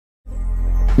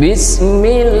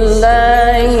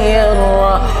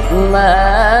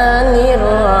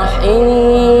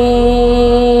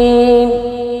Bismillahirrahmanirrahim.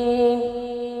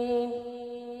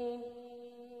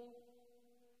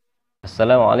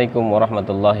 Assalamualaikum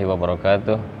warahmatullahi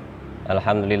wabarakatuh.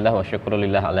 Alhamdulillah wa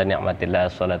syukrulillah ala ni'matillah,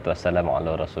 assalatu wassalamu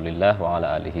ala rasulillah wa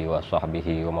ala alihi wa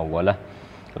sahbihi wa mawalah.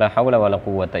 La hawla wa la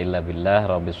quwwata illa billah.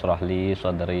 Rabbi shrah li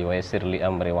sadri wa yassir li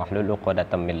amri wahlul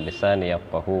 'uqdatam min lisani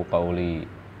yafqahu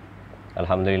qawli.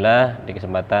 Alhamdulillah, di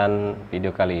kesempatan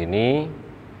video kali ini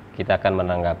kita akan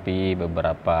menanggapi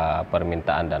beberapa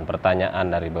permintaan dan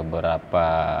pertanyaan dari beberapa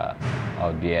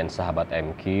audiens sahabat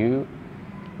MQ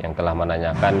yang telah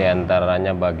menanyakan,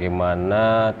 diantaranya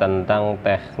bagaimana tentang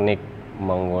teknik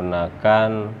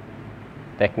menggunakan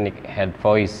teknik head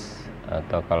voice,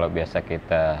 atau kalau biasa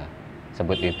kita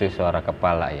sebut itu suara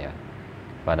kepala ya.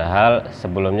 Padahal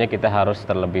sebelumnya kita harus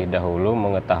terlebih dahulu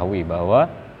mengetahui bahwa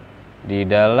di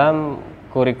dalam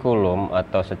kurikulum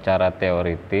atau secara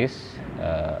teoritis,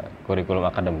 kurikulum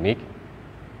akademik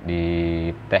di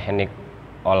teknik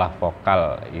olah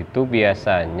vokal itu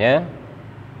biasanya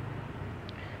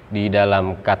di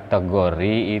dalam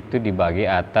kategori itu dibagi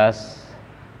atas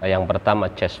yang pertama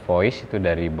chest voice, itu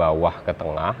dari bawah ke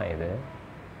tengah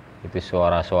itu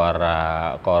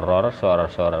suara-suara koror,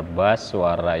 suara-suara bass,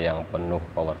 suara yang penuh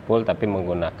powerful tapi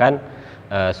menggunakan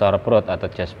suara perut atau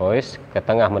chest voice ke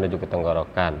tengah menuju ke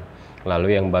tenggorokan.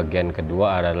 Lalu yang bagian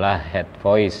kedua adalah head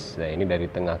voice. Nah, ini dari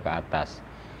tengah ke atas.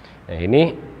 Nah,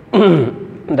 ini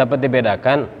dapat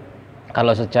dibedakan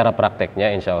kalau secara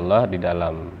prakteknya, insya Allah di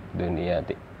dalam dunia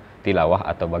tilawah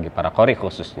atau bagi para qori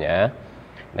khususnya.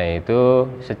 Nah, itu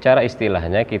secara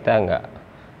istilahnya kita nggak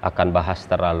akan bahas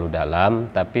terlalu dalam,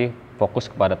 tapi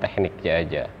fokus kepada tekniknya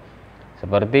aja.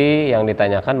 Seperti yang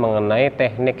ditanyakan mengenai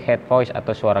teknik head voice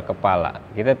atau suara kepala.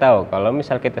 Kita tahu kalau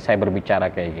misal saya berbicara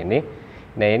kayak gini,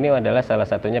 nah ini adalah salah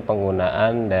satunya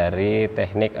penggunaan dari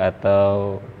teknik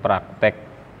atau praktek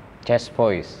chest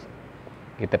voice.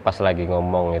 Kita pas lagi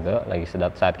ngomong itu, lagi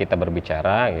saat kita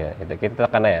berbicara ya, kita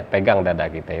kan ya pegang dada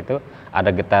kita itu ada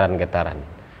getaran-getaran.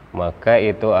 Maka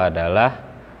itu adalah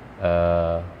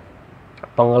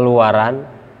pengeluaran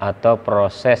atau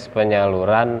proses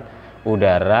penyaluran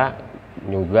udara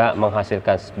juga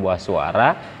menghasilkan sebuah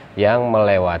suara yang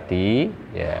melewati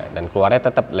ya, dan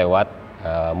keluarnya tetap lewat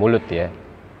mulut ya,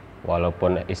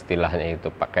 walaupun istilahnya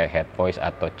itu pakai head voice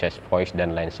atau chest voice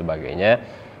dan lain sebagainya.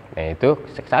 Nah, itu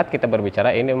saat kita berbicara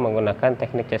ini menggunakan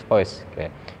teknik chest voice. Oke.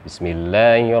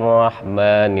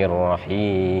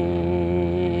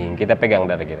 Bismillahirrahmanirrahim. Kita pegang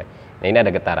dada kita. Nah, ini ada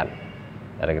getaran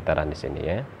di sini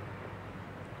ya.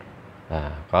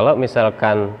 Nah, kalau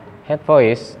misalkan head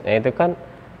voice, nah itu kan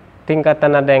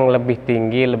tingkatan nada yang lebih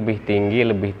tinggi,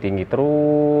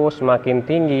 terus makin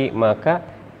tinggi, maka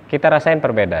kita rasain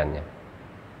perbedaannya.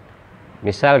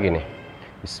 Misal gini,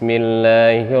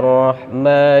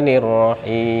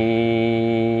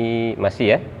 Bismillahirrahmanirrahim,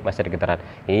 masih ada getaran.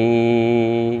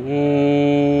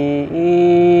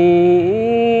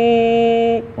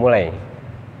 Mulai,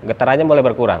 getarannya mulai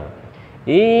berkurang.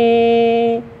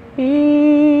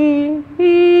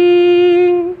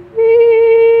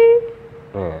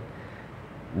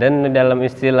 Dan dalam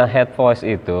istilah head voice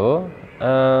itu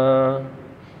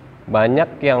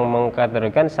banyak yang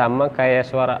mengkategorikan sama kayak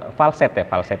suara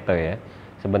falsetto ya.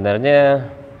 Sebenarnya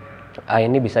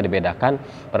ini bisa dibedakan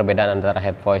perbedaan antara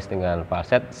head voice dengan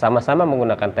falset. Sama-sama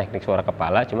menggunakan teknik suara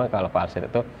kepala, cuma kalau falset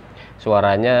itu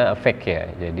suaranya fake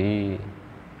ya. Jadi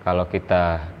kalau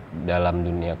kita dalam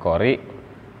dunia qori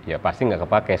ya pasti nggak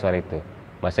kepakai suara itu.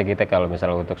 Masa kita kalau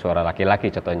misalnya untuk suara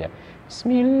laki-laki contohnya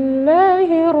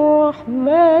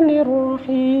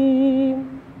Bismillahirrahmanirrahim,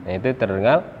 nah itu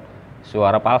terdengar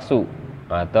suara palsu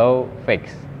atau fake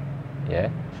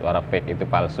ya, suara fake itu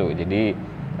palsu. Jadi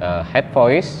head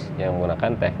voice yang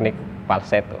menggunakan teknik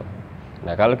falsetto.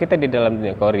 Nah, kalau kita di dalam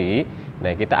dunia qori,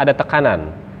 nah kita ada tekanan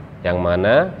yang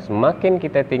mana semakin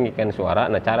kita tinggikan suara.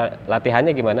 Nah, cara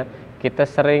latihannya gimana? Kita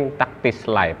sering taktis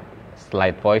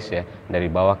slide voice ya, dari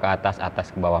bawah ke atas,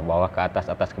 atas ke bawah, bawah ke atas,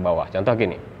 atas ke bawah. Contoh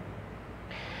gini,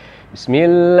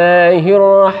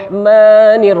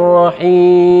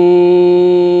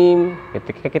 Bismillahirrahmanirrahim.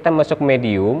 Ketika kita masuk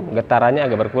medium, getarannya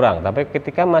agak berkurang. Tapi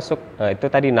ketika masuk itu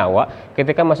tadi nawa,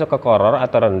 ketika masuk ke koror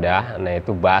atau rendah, nah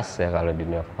itu bass ya kalau di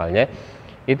dunia vokalnya,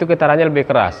 itu getarannya lebih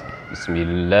keras.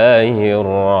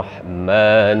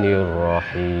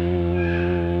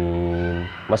 Bismillahirrahmanirrahim.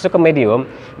 Masuk ke medium,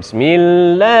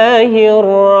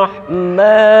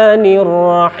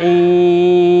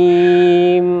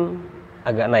 Bismillahirrahmanirrahim.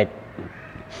 Agak naik.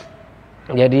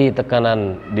 Jadi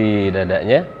tekanan di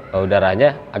dadanya,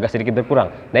 udaranya agak sedikit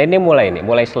berkurang. Nah, ini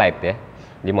mulai slide ya.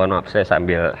 Mohon maaf, saya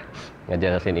sambil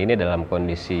ngejelasin ini dalam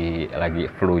kondisi lagi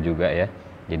flu juga ya.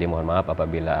 Jadi mohon maaf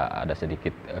apabila ada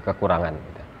sedikit kekurangan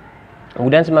gitu.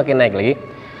 Kemudian semakin naik lagi.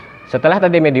 Setelah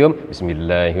tadi medium,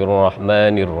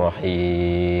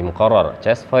 Bismillahirrahmanirrahim. Qaror,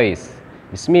 chest voice.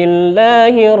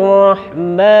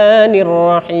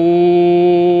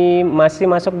 Bismillahirrahmanirrahim. Masih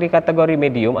masuk di kategori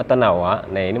medium atau nawa.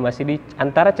 Nah, ini masih di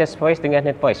antara chest voice dengan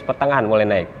head voice. Pertengahan mulai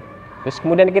naik. Terus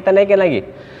kemudian kita naikin lagi.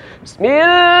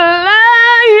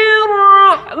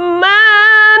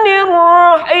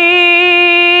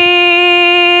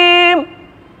 Bismillahirrahmanirrahim.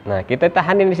 Nah, kita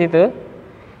tahanin di situ.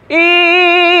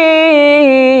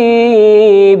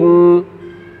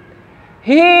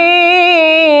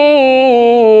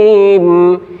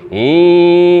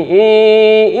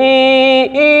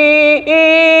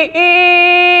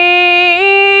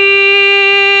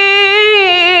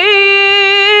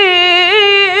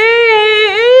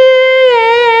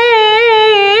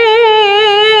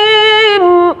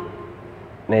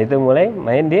 Nah, itu mulai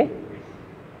main di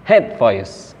head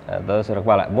voice atau suara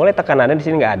kepala. Mulai tekanannya di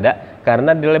sini nggak ada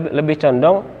karena dia lebih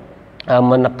condong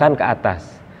menekan ke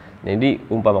atas. Jadi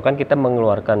umpamakan kita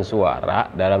mengeluarkan suara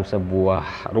dalam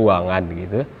sebuah ruangan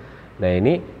gitu. Nah,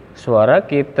 ini suara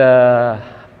kita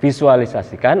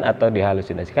visualisasikan atau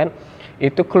dihalusinasikan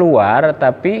itu keluar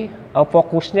tapi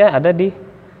fokusnya ada di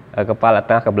kepala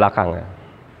tengah ke belakang.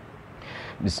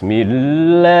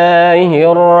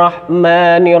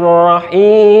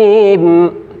 Bismillahirrahmanirrahim.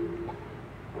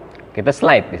 Kita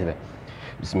slide di situ.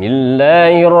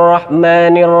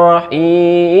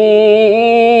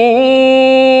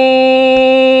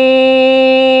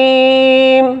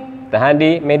 Bismillahirrahmanirrahim. Tahan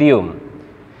di medium.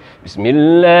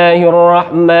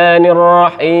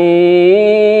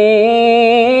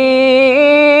 Bismillahirrahmanirrahim.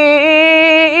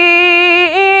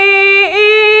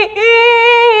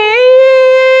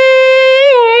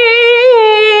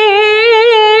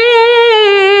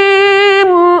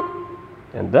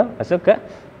 Contoh masuk ke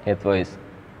head voice.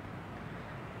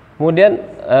 Kemudian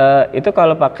itu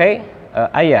kalau pakai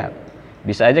ayat,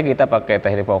 bisa aja kita pakai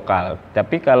teknik vokal.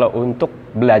 Tapi kalau untuk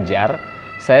belajar,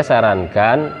 saya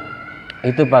sarankan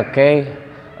itu pakai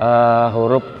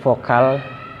huruf vokal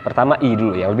pertama I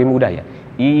dulu ya, lebih mudah ya.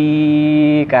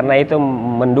 I, karena itu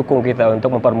mendukung kita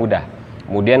untuk mempermudah.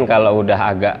 Kemudian kalau udah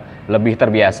agak lebih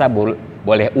terbiasa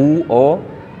boleh U, O.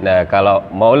 Nah, kalau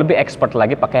mau lebih expert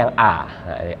lagi pakai yang A.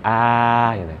 Nah,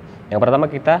 A gitu. Yang pertama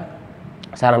kita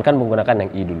sarankan menggunakan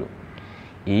yang I dulu.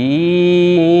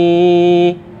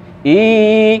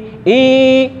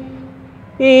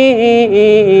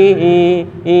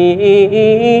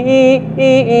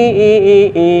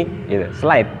 Gitu,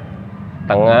 slide.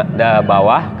 Tengah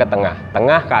bawah ke tengah,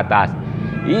 tengah ke atas.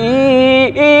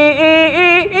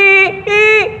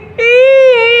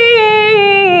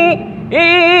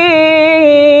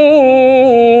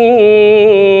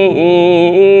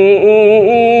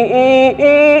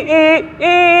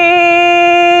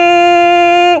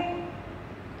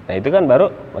 Nah, itu kan baru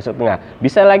masuk tengah.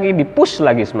 Bisa lagi di push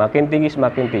lagi semakin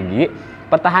tinggi,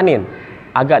 pertahanin.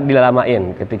 Agak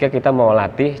dilamain ketika kita mau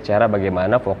latih cara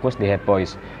bagaimana fokus di head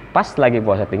voice. Pas lagi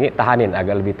puasa tinggi, tahanin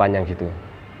agak lebih panjang gitu.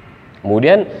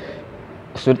 Kemudian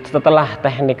setelah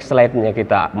teknik slide-nya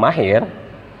kita mahir,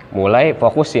 mulai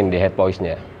fokusin di head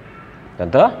voice-nya.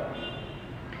 Contoh.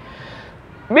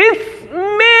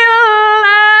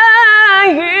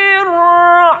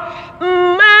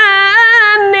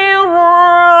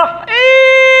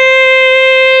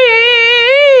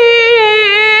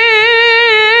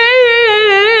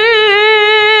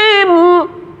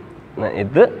 Nah,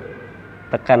 itu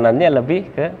tekanannya lebih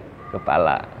ke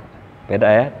kepala. Beda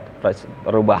ya,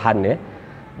 perubahan ya.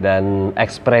 Dan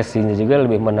ekspresinya juga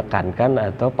lebih menekankan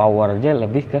atau powernya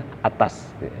lebih ke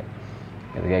atas.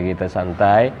 Ketika kita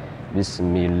santai,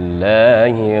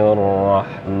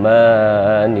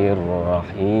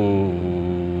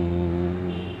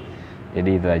 Bismillahirrahmanirrahim.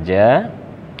 Jadi itu aja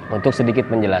untuk sedikit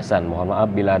penjelasan. Mohon maaf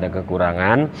bila ada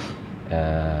kekurangan.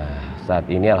 Saat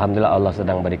ini alhamdulillah Allah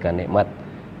sedang berikan nikmat.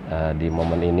 Di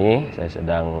momen ini saya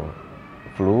sedang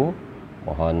flu.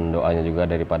 Mohon doanya juga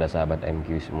daripada sahabat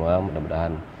MQ semua.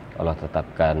 Mudah-mudahan Allah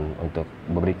tetapkan untuk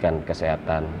memberikan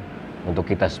kesehatan untuk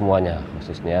kita semuanya,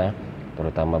 khususnya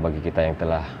terutama bagi kita yang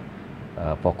telah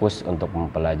fokus untuk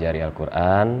mempelajari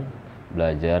Al-Quran,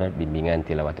 belajar bimbingan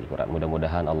tilawatil Quran.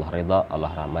 Mudah-mudahan Allah ridha,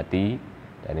 Allah rahmati,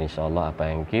 dan insya Allah apa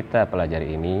yang kita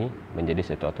pelajari ini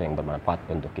menjadi sesuatu yang bermanfaat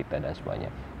untuk kita dan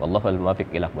semuanya. Wallahul muwaffiq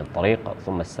ila aqwamit thoriq.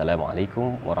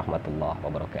 Assalamualaikum warahmatullahi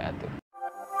wabarakatuh.